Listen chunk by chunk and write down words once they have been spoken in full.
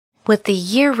With the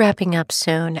year wrapping up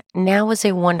soon, now is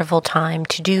a wonderful time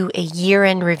to do a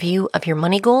year-end review of your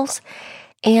money goals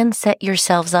and set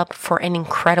yourselves up for an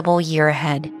incredible year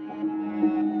ahead.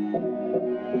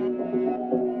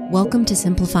 Welcome to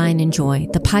Simplify and Enjoy,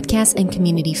 the podcast and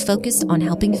community focused on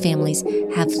helping families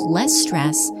have less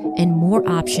stress and more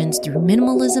options through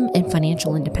minimalism and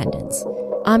financial independence.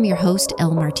 I'm your host,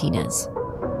 Elle Martinez.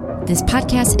 This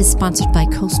podcast is sponsored by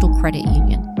Coastal Credit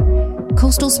Union.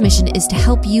 Coastal's mission is to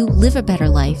help you live a better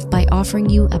life by offering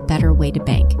you a better way to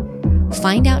bank.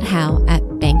 Find out how at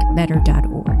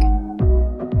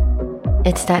bankbetter.org.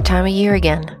 It's that time of year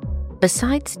again.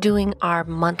 Besides doing our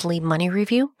monthly money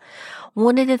review,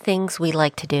 one of the things we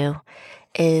like to do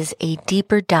is a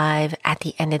deeper dive at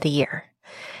the end of the year.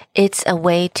 It's a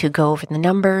way to go over the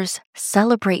numbers,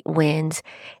 celebrate wins,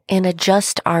 and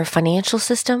adjust our financial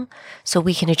system so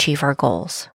we can achieve our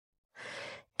goals.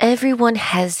 Everyone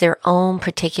has their own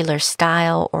particular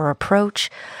style or approach,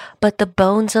 but the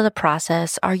bones of the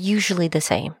process are usually the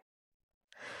same.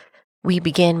 We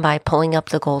begin by pulling up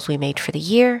the goals we made for the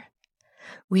year.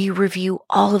 We review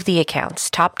all of the accounts,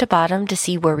 top to bottom, to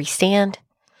see where we stand.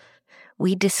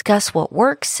 We discuss what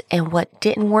works and what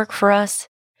didn't work for us.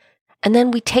 And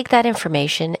then we take that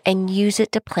information and use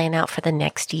it to plan out for the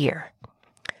next year.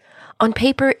 On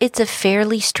paper, it's a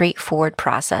fairly straightforward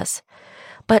process.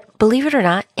 But believe it or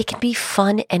not, it can be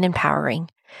fun and empowering,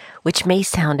 which may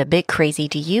sound a bit crazy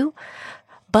to you,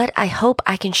 but I hope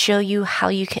I can show you how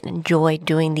you can enjoy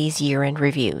doing these year-end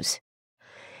reviews.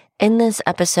 In this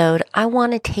episode, I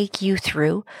want to take you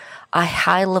through a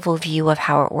high-level view of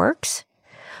how it works,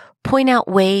 point out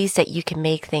ways that you can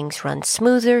make things run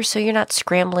smoother so you're not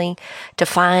scrambling to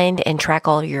find and track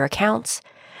all of your accounts,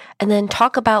 and then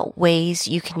talk about ways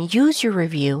you can use your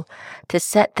review to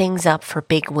set things up for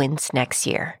big wins next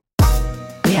year.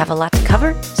 We have a lot to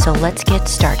cover, so let's get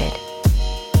started.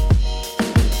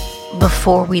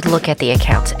 Before we look at the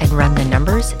accounts and run the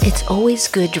numbers, it's always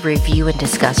good to review and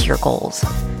discuss your goals.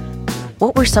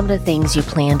 What were some of the things you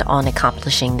planned on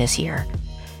accomplishing this year?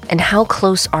 And how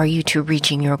close are you to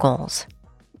reaching your goals?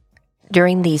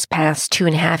 During these past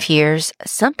 2.5 years,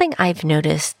 something I've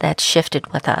noticed that's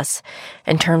shifted with us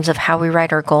in terms of how we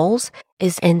write our goals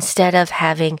is instead of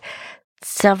having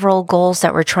several goals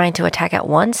that we're trying to attack at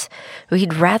once,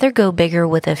 we'd rather go bigger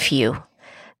with a few.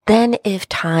 Then if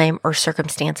time or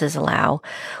circumstances allow,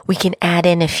 we can add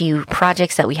in a few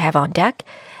projects that we have on deck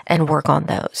and work on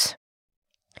those.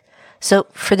 So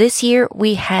for this year,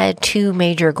 we had 2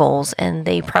 major goals, and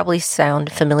they probably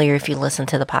sound familiar if you listen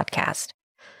to the podcast.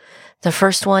 The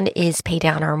first one is pay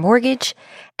down our mortgage,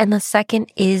 and the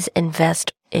second is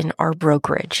invest in our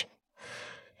brokerage.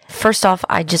 First off,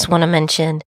 I just want to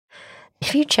mention,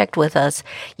 if you checked with us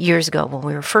years ago when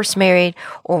we were first married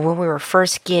or when we were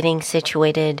first getting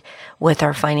situated with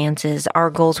our finances,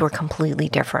 our goals were completely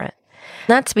different.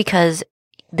 That's because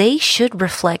they should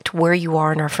reflect where you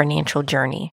are in our financial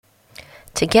journey.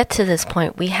 To get to this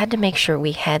point, we had to make sure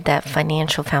we had that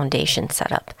financial foundation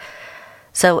set up.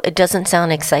 So it doesn't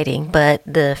sound exciting, but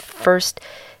the first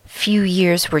few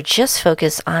years were just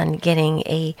focused on getting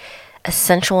a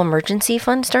essential emergency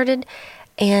fund started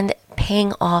and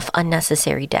paying off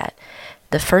unnecessary debt.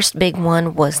 The first big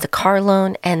one was the car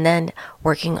loan and then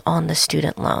working on the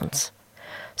student loans.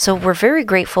 So we're very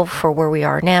grateful for where we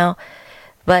are now,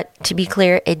 but to be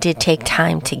clear, it did take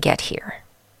time to get here.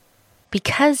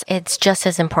 Because it's just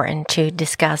as important to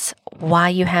discuss why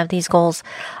you have these goals,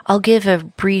 I'll give a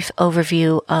brief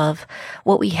overview of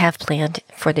what we have planned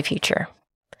for the future.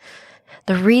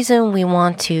 The reason we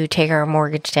want to take our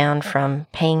mortgage down from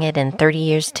paying it in 30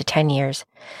 years to 10 years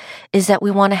is that we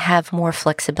want to have more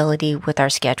flexibility with our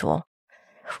schedule.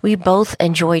 We both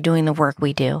enjoy doing the work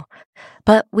we do,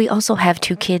 but we also have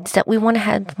 2 kids that we want to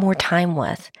have more time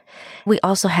with. We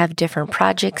also have different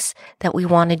projects that we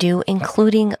want to do,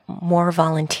 including more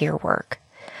volunteer work.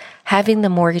 Having the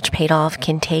mortgage paid off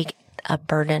can take a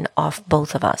burden off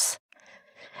both of us.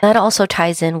 That also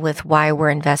ties in with why we're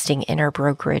investing in our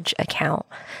brokerage account.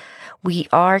 We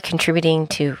are contributing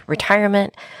to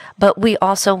retirement, but we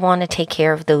also want to take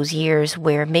care of those years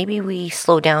where maybe we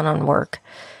slow down on work.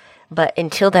 But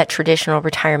until that traditional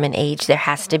retirement age, there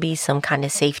has to be some kind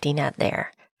of safety net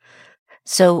there.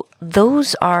 So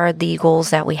those are the goals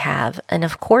that we have. And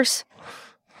of course,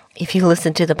 if you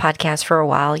listen to the podcast for a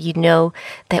while, you know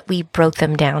that we broke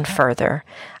them down further.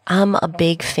 I'm a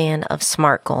big fan of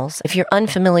SMART goals. If you're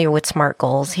unfamiliar with SMART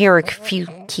goals, here are a few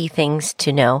key things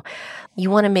to know. You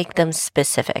want to make them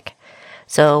specific.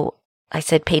 So I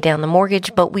said pay down the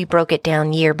mortgage, but we broke it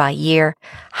down year by year,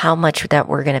 how much that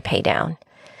we're going to pay down.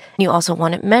 You also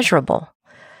want it measurable.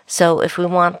 So if we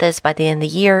want this by the end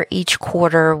of the year, each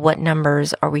quarter, what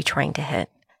numbers are we trying to hit?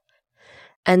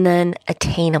 And then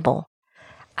attainable.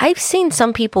 I've seen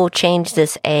some people change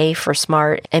this A for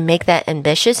SMART and make that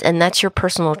ambitious, and that's your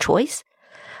personal choice.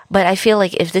 But I feel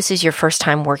like if this is your first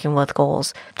time working with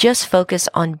goals, just focus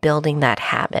on building that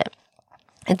habit.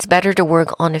 It's better to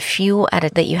work on a few at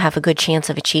it that you have a good chance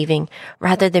of achieving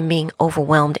rather than being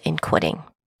overwhelmed and quitting.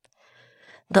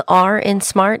 The R in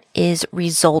SMART is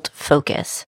result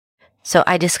focus. So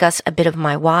I discussed a bit of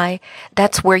my why.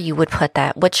 That's where you would put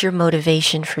that. What's your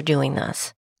motivation for doing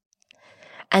this?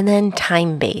 And then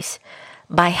time base.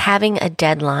 By having a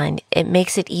deadline, it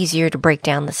makes it easier to break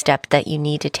down the step that you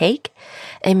need to take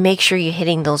and make sure you're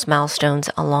hitting those milestones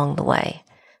along the way.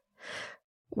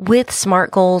 With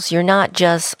SMART goals, you're not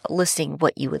just listing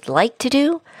what you would like to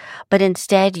do, but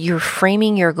instead you're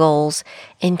framing your goals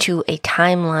into a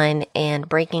timeline and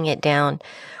breaking it down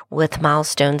with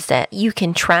milestones that you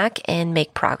can track and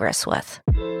make progress with.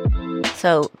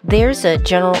 So there's a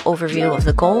general overview of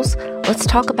the goals. Let's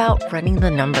talk about running the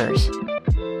numbers.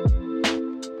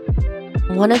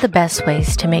 One of the best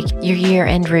ways to make your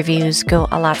year-end reviews go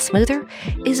a lot smoother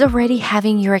is already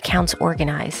having your accounts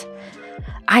organized.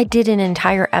 I did an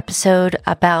entire episode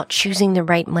about choosing the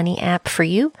right money app for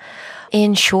you.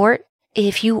 In short,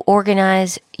 if you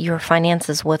organize your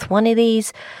finances with one of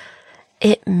these,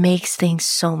 it makes things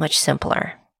so much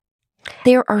simpler.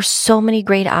 There are so many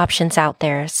great options out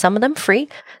there, some of them free,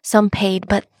 some paid,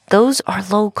 but those are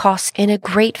low cost and a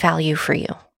great value for you.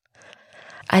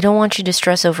 I don't want you to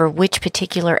stress over which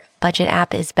particular budget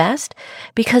app is best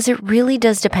because it really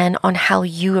does depend on how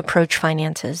you approach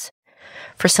finances.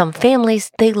 For some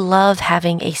families, they love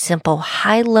having a simple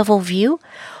high-level view,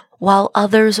 while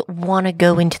others want to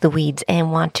go into the weeds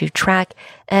and want to track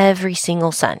every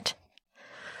single cent.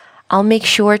 I'll make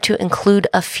sure to include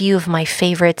a few of my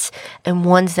favorites and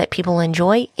ones that people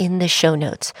enjoy in the show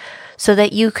notes so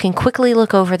that you can quickly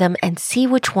look over them and see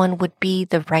which one would be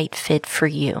the right fit for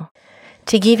you.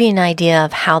 To give you an idea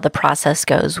of how the process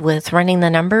goes with running the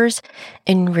numbers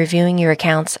and reviewing your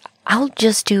accounts, I'll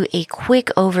just do a quick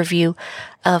overview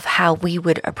of how we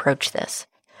would approach this.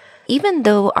 Even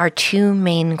though our two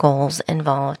main goals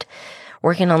involved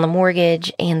working on the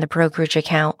mortgage and the brokerage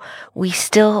account, we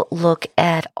still look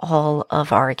at all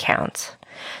of our accounts.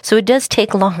 So it does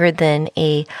take longer than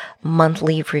a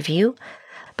monthly review,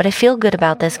 but I feel good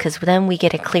about this because then we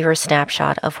get a clearer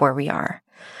snapshot of where we are.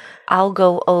 I'll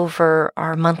go over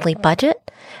our monthly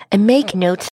budget and make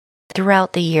notes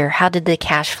throughout the year. How did the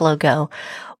cash flow go?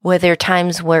 Were there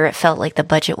times where it felt like the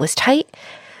budget was tight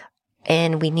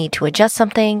and we need to adjust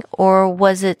something, or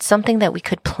was it something that we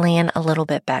could plan a little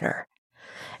bit better?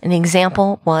 An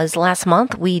example was last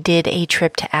month we did a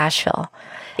trip to Asheville.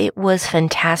 It was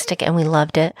fantastic and we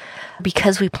loved it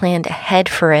because we planned ahead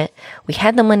for it. We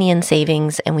had the money in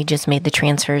savings and we just made the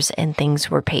transfers and things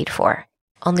were paid for.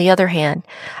 On the other hand,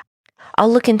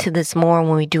 I'll look into this more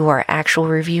when we do our actual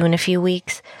review in a few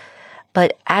weeks.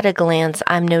 But at a glance,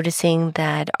 I'm noticing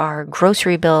that our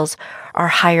grocery bills are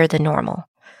higher than normal.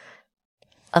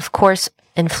 Of course,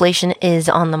 inflation is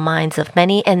on the minds of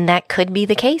many, and that could be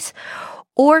the case.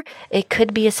 Or it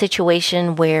could be a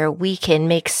situation where we can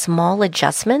make small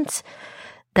adjustments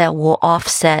that will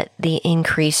offset the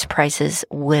increased prices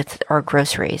with our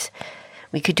groceries.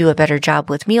 We could do a better job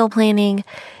with meal planning.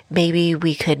 Maybe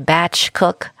we could batch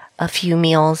cook a few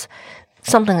meals,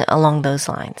 something along those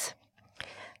lines.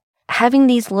 Having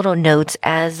these little notes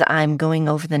as I'm going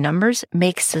over the numbers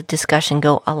makes the discussion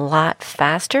go a lot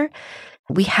faster.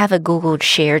 We have a Google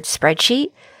shared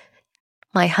spreadsheet.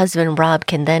 My husband, Rob,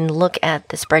 can then look at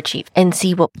the spreadsheet and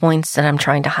see what points that I'm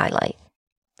trying to highlight.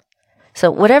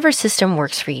 So whatever system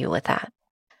works for you with that.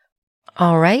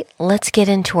 All right, let's get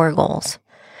into our goals.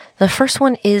 The first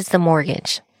one is the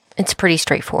mortgage. It's pretty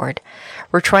straightforward.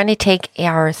 We're trying to take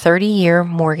our 30-year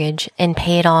mortgage and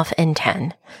pay it off in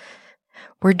 10.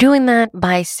 We're doing that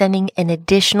by sending an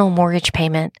additional mortgage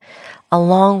payment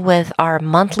along with our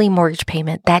monthly mortgage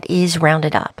payment that is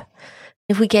rounded up.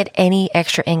 If we get any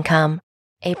extra income,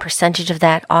 a percentage of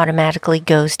that automatically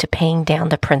goes to paying down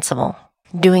the principal.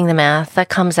 Doing the math, that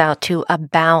comes out to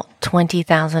about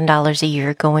 $20,000 a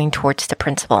year going towards the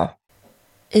principal.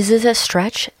 Is this a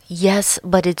stretch? Yes,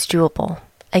 but it's doable.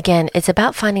 Again, it's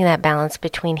about finding that balance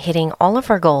between hitting all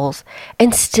of our goals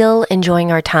and still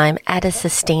enjoying our time at a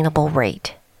sustainable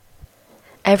rate.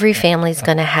 Every family is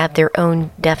going to have their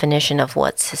own definition of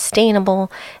what's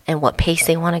sustainable and what pace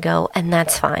they want to go, and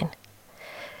that's fine.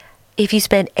 If you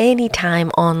spend any time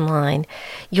online,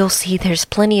 you'll see there's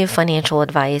plenty of financial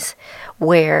advice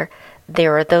where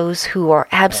There are those who are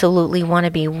absolutely want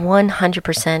to be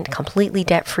 100% completely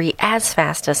debt-free as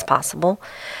fast as possible.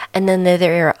 And then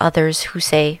there are others who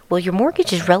say, well, your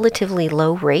mortgage is relatively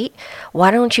low rate.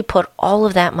 Why don't you put all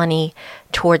of that money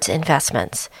towards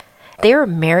investments? There are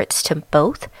merits to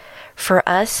both. For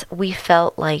us, we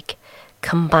felt like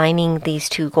combining these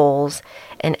two goals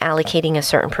and allocating a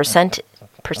certain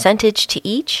percentage to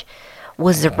each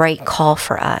was the right call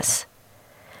for us.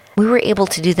 We were able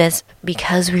to do this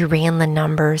because we ran the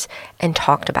numbers and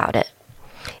talked about it.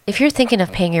 If you're thinking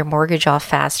of paying your mortgage off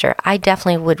faster, I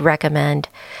definitely would recommend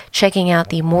checking out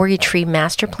the Mortgage-Free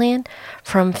Master Plan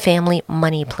from Family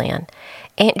Money Plan.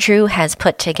 Aunt Drew has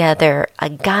put together a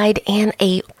guide and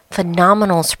a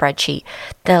phenomenal spreadsheet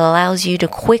that allows you to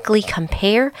quickly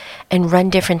compare and run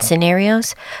different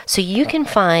scenarios so you can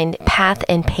find path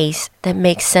and pace that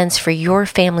makes sense for your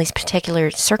family's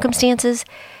particular circumstances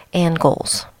and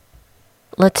goals.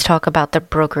 Let's talk about the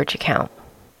brokerage account.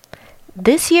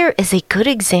 This year is a good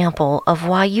example of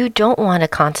why you don't want to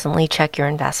constantly check your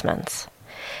investments.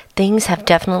 Things have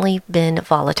definitely been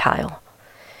volatile.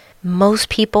 Most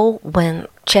people, when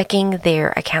checking their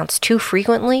accounts too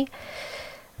frequently,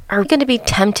 are going to be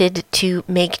tempted to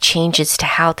make changes to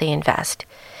how they invest.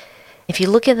 If you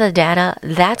look at the data,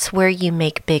 that's where you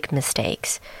make big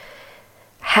mistakes.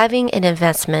 Having an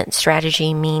investment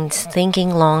strategy means thinking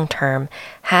long term,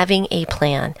 having a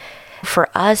plan. For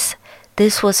us,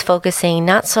 this was focusing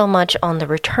not so much on the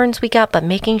returns we got, but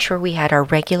making sure we had our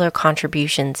regular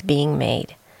contributions being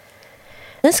made.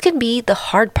 This can be the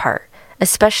hard part,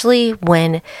 especially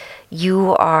when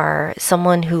you are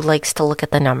someone who likes to look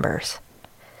at the numbers.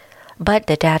 But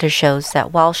the data shows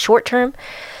that while short-term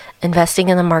investing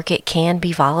in the market can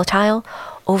be volatile,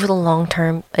 over the long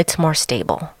term, it's more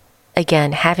stable.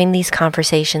 Again, having these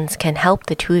conversations can help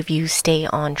the two of you stay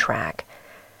on track.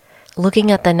 Looking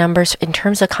at the numbers in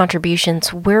terms of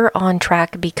contributions, we're on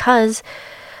track because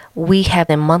we have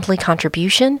a monthly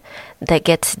contribution that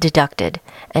gets deducted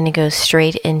and it goes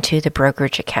straight into the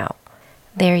brokerage account.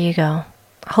 There you go.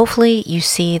 Hopefully you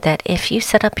see that if you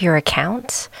set up your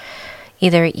accounts,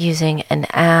 either using an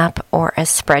app or a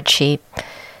spreadsheet,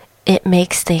 it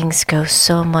makes things go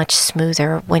so much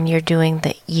smoother when you're doing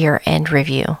the year-end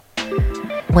review.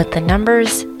 With the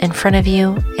numbers in front of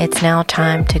you, it's now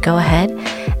time to go ahead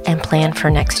and plan for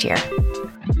next year.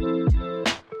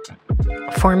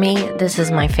 For me, this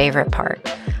is my favorite part,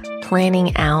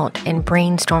 planning out and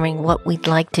brainstorming what we'd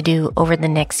like to do over the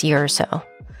next year or so.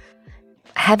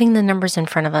 Having the numbers in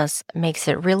front of us makes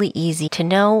it really easy to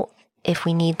know if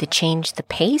we need to change the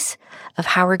pace of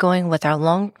how we're going with our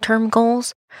long-term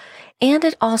goals. And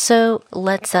it also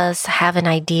lets us have an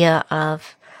idea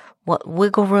of what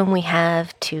wiggle room we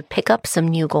have to pick up some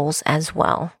new goals as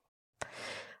well.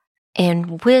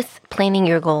 And with planning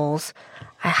your goals,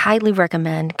 I highly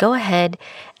recommend go ahead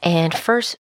and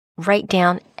first write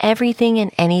down everything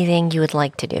and anything you would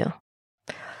like to do.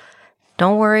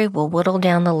 Don't worry, we'll whittle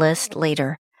down the list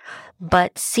later.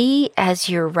 But see, as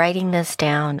you're writing this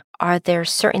down, are there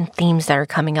certain themes that are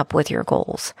coming up with your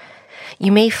goals?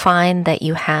 You may find that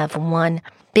you have one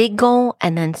big goal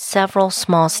and then several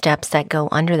small steps that go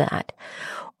under that.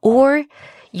 Or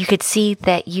you could see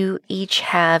that you each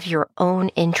have your own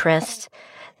interests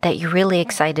that you're really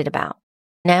excited about.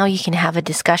 Now you can have a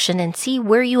discussion and see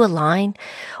where you align,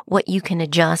 what you can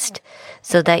adjust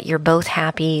so that you're both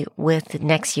happy with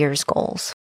next year's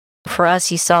goals. For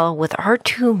us, you saw with our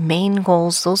two main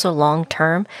goals, those are long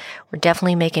term. We're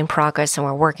definitely making progress and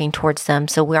we're working towards them.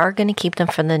 So we are going to keep them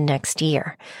for the next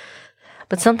year.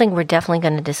 But something we're definitely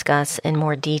going to discuss in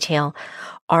more detail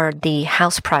are the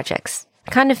house projects.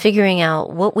 Kind of figuring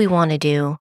out what we want to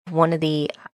do. One of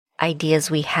the ideas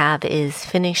we have is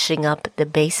finishing up the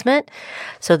basement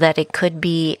so that it could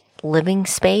be living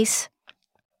space.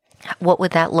 What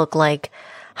would that look like?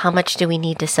 How much do we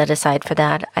need to set aside for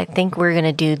that? I think we're going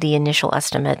to do the initial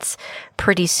estimates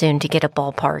pretty soon to get a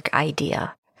ballpark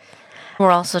idea.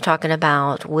 We're also talking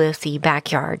about with the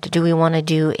backyard. Do we want to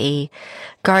do a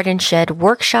garden shed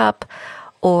workshop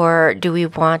or do we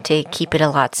want to keep it a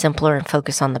lot simpler and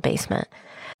focus on the basement?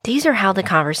 These are how the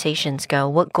conversations go.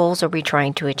 What goals are we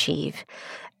trying to achieve?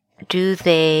 Do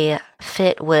they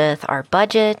fit with our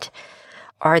budget?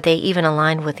 Are they even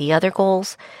aligned with the other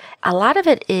goals? A lot of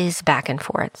it is back and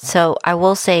forth. So I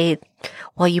will say,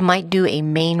 while you might do a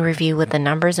main review with the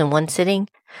numbers in one sitting,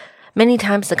 many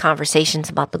times the conversations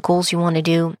about the goals you want to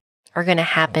do are going to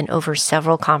happen over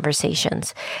several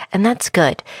conversations. And that's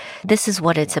good. This is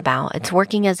what it's about. It's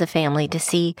working as a family to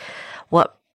see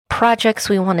what projects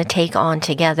we want to take on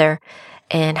together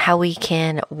and how we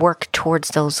can work towards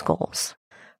those goals.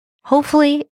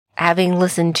 Hopefully, having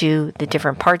listened to the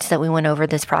different parts that we went over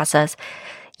this process,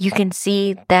 you can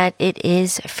see that it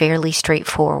is fairly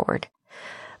straightforward.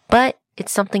 But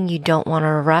it's something you don't want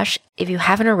to rush. If you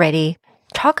haven't already,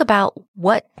 talk about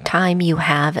what time you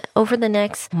have over the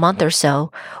next month or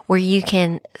so where you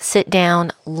can sit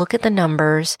down, look at the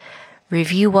numbers,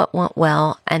 review what went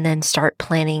well, and then start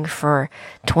planning for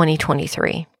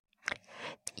 2023.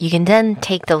 You can then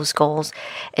take those goals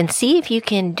and see if you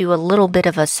can do a little bit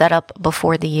of a setup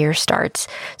before the year starts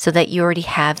so that you already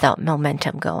have that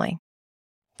momentum going.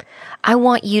 I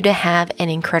want you to have an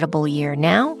incredible year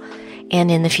now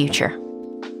and in the future.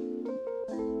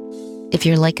 If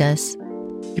you're like us,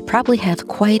 you probably have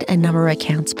quite a number of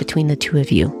accounts between the two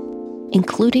of you,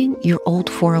 including your old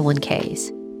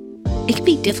 401ks. It can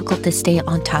be difficult to stay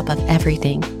on top of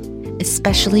everything,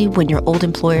 especially when your old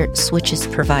employer switches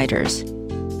providers,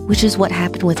 which is what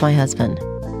happened with my husband.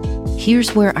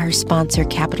 Here's where our sponsor,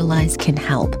 Capitalize, can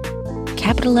help.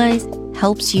 Capitalize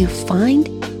helps you find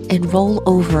and roll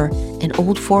over an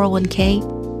old 401k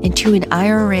into an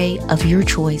IRA of your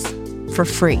choice for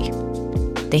free.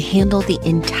 They handle the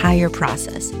entire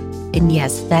process. And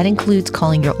yes, that includes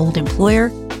calling your old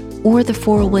employer or the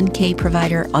 401k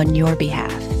provider on your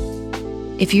behalf.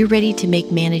 If you're ready to make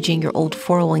managing your old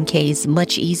 401ks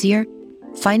much easier,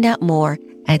 find out more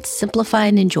at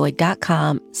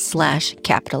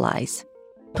simplifyandenjoy.com/capitalize.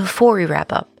 Before we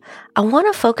wrap up, I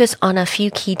want to focus on a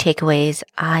few key takeaways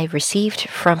I received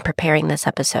from preparing this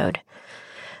episode.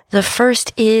 The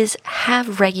first is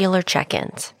have regular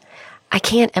check-ins. I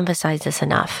can't emphasize this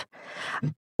enough.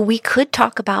 We could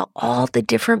talk about all the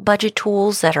different budget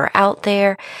tools that are out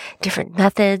there, different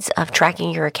methods of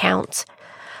tracking your accounts,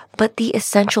 but the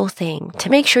essential thing to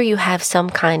make sure you have some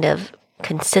kind of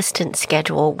consistent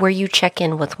schedule where you check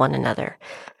in with one another.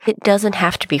 It doesn't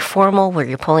have to be formal where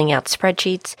you're pulling out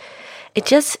spreadsheets. It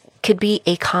just could be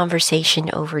a conversation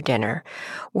over dinner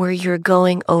where you're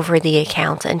going over the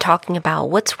accounts and talking about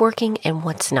what's working and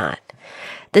what's not.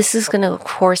 This is going to, of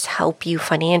course, help you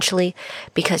financially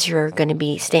because you're going to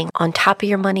be staying on top of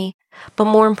your money. But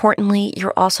more importantly,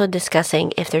 you're also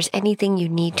discussing if there's anything you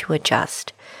need to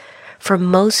adjust. For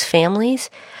most families,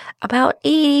 about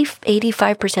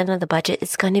 85% of the budget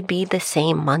is going to be the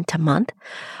same month to month,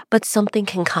 but something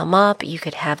can come up. You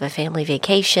could have a family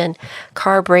vacation,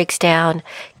 car breaks down,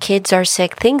 kids are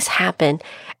sick, things happen.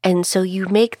 And so you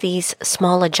make these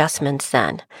small adjustments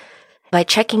then. By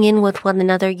checking in with one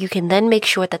another, you can then make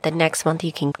sure that the next month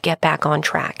you can get back on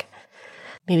track.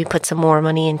 Maybe put some more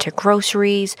money into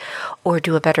groceries or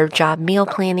do a better job meal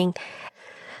planning.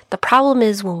 The problem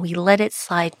is when we let it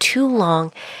slide too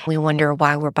long, we wonder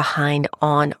why we're behind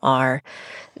on our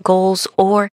goals,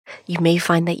 or you may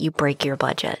find that you break your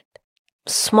budget.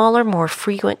 Smaller, more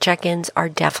frequent check-ins are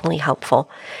definitely helpful.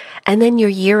 And then your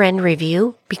year-end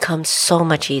review becomes so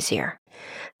much easier.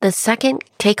 The second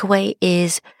takeaway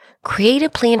is create a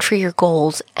plan for your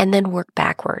goals and then work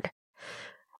backward.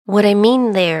 What I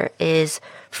mean there is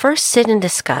first sit and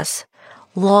discuss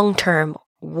long-term,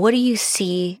 what do you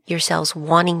see yourselves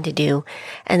wanting to do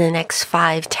in the next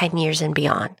 5, 10 years and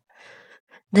beyond?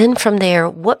 Then from there,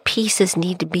 what pieces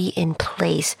need to be in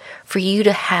place for you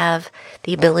to have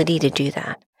the ability to do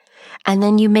that? And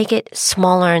then you make it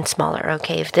smaller and smaller.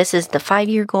 Okay, if this is the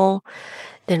 5-year goal,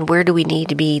 then where do we need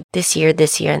to be this year,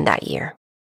 and that year?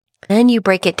 Then you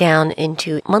break it down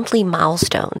into monthly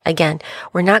milestones. Again,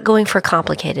 we're not going for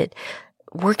complicated.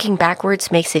 Working backwards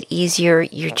makes it easier.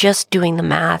 You're just doing the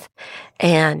math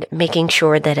and making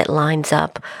sure that it lines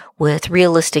up with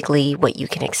realistically what you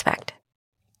can expect.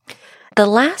 The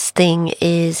last thing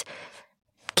is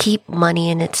keep money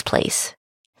in its place.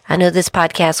 I know this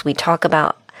podcast, we talk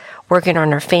about working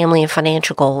on our family and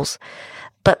financial goals,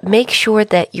 but make sure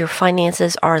that your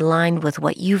finances are aligned with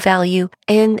what you value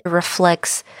and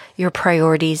reflects your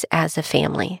priorities as a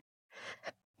family.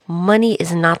 Money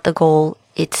is not the goal,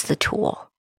 it's the tool.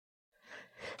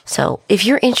 So if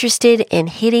you're interested in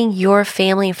hitting your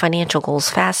family and financial goals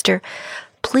faster,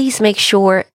 please make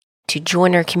sure to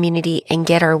join our community and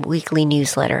get our weekly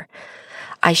newsletter.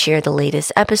 I share the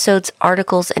latest episodes,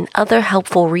 articles, and other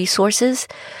helpful resources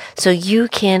so you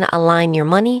can align your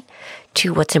money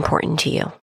to what's important to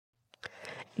you.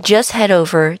 Just head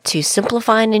over to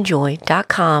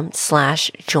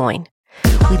simplifyandenjoy.com/join.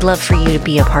 We'd love for you to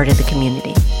be a part of the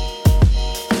community.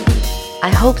 I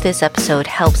hope this episode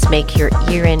helps make your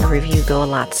year-end review go a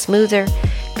lot smoother,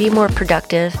 be more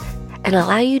productive, and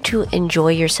allow you to enjoy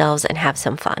yourselves and have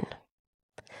some fun.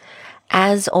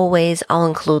 As always, I'll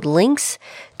include links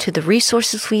to the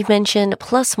resources we've mentioned,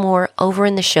 plus more over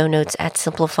in the show notes at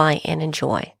Simplify and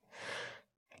Enjoy.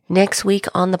 Next week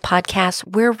on the podcast,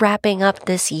 we're wrapping up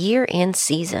this year and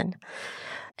season.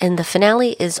 And the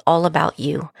finale is all about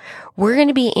you. We're going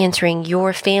to be answering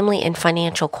your family and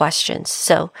financial questions.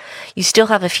 So you still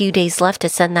have a few days left to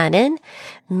send that in.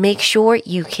 Make sure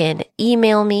you can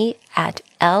email me at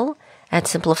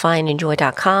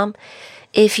l@simplifyingenjoy.com.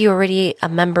 If you're already a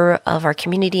member of our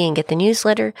community and get the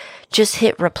newsletter, just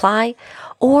hit reply,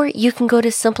 or you can go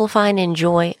to Simplify and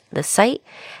Enjoy, the site,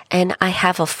 and I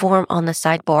have a form on the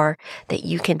sidebar that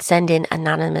you can send in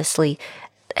anonymously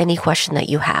any question that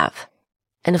you have.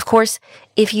 And of course,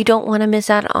 if you don't want to miss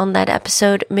out on that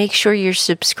episode, make sure you're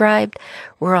subscribed.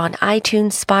 We're on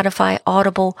iTunes, Spotify,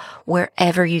 Audible,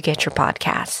 wherever you get your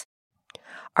podcasts.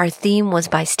 Our theme was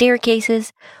by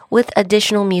Staircases, with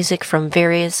additional music from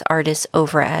various artists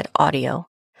over at Audio.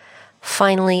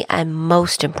 Finally, and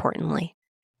most importantly,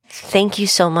 thank you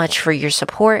so much for your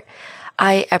support.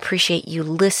 I appreciate you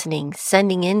listening,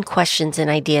 sending in questions and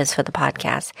ideas for the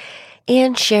podcast,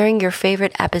 and sharing your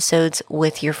favorite episodes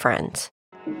with your friends.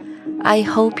 I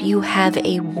hope you have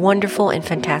a wonderful and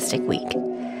fantastic week.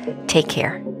 Take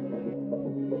care.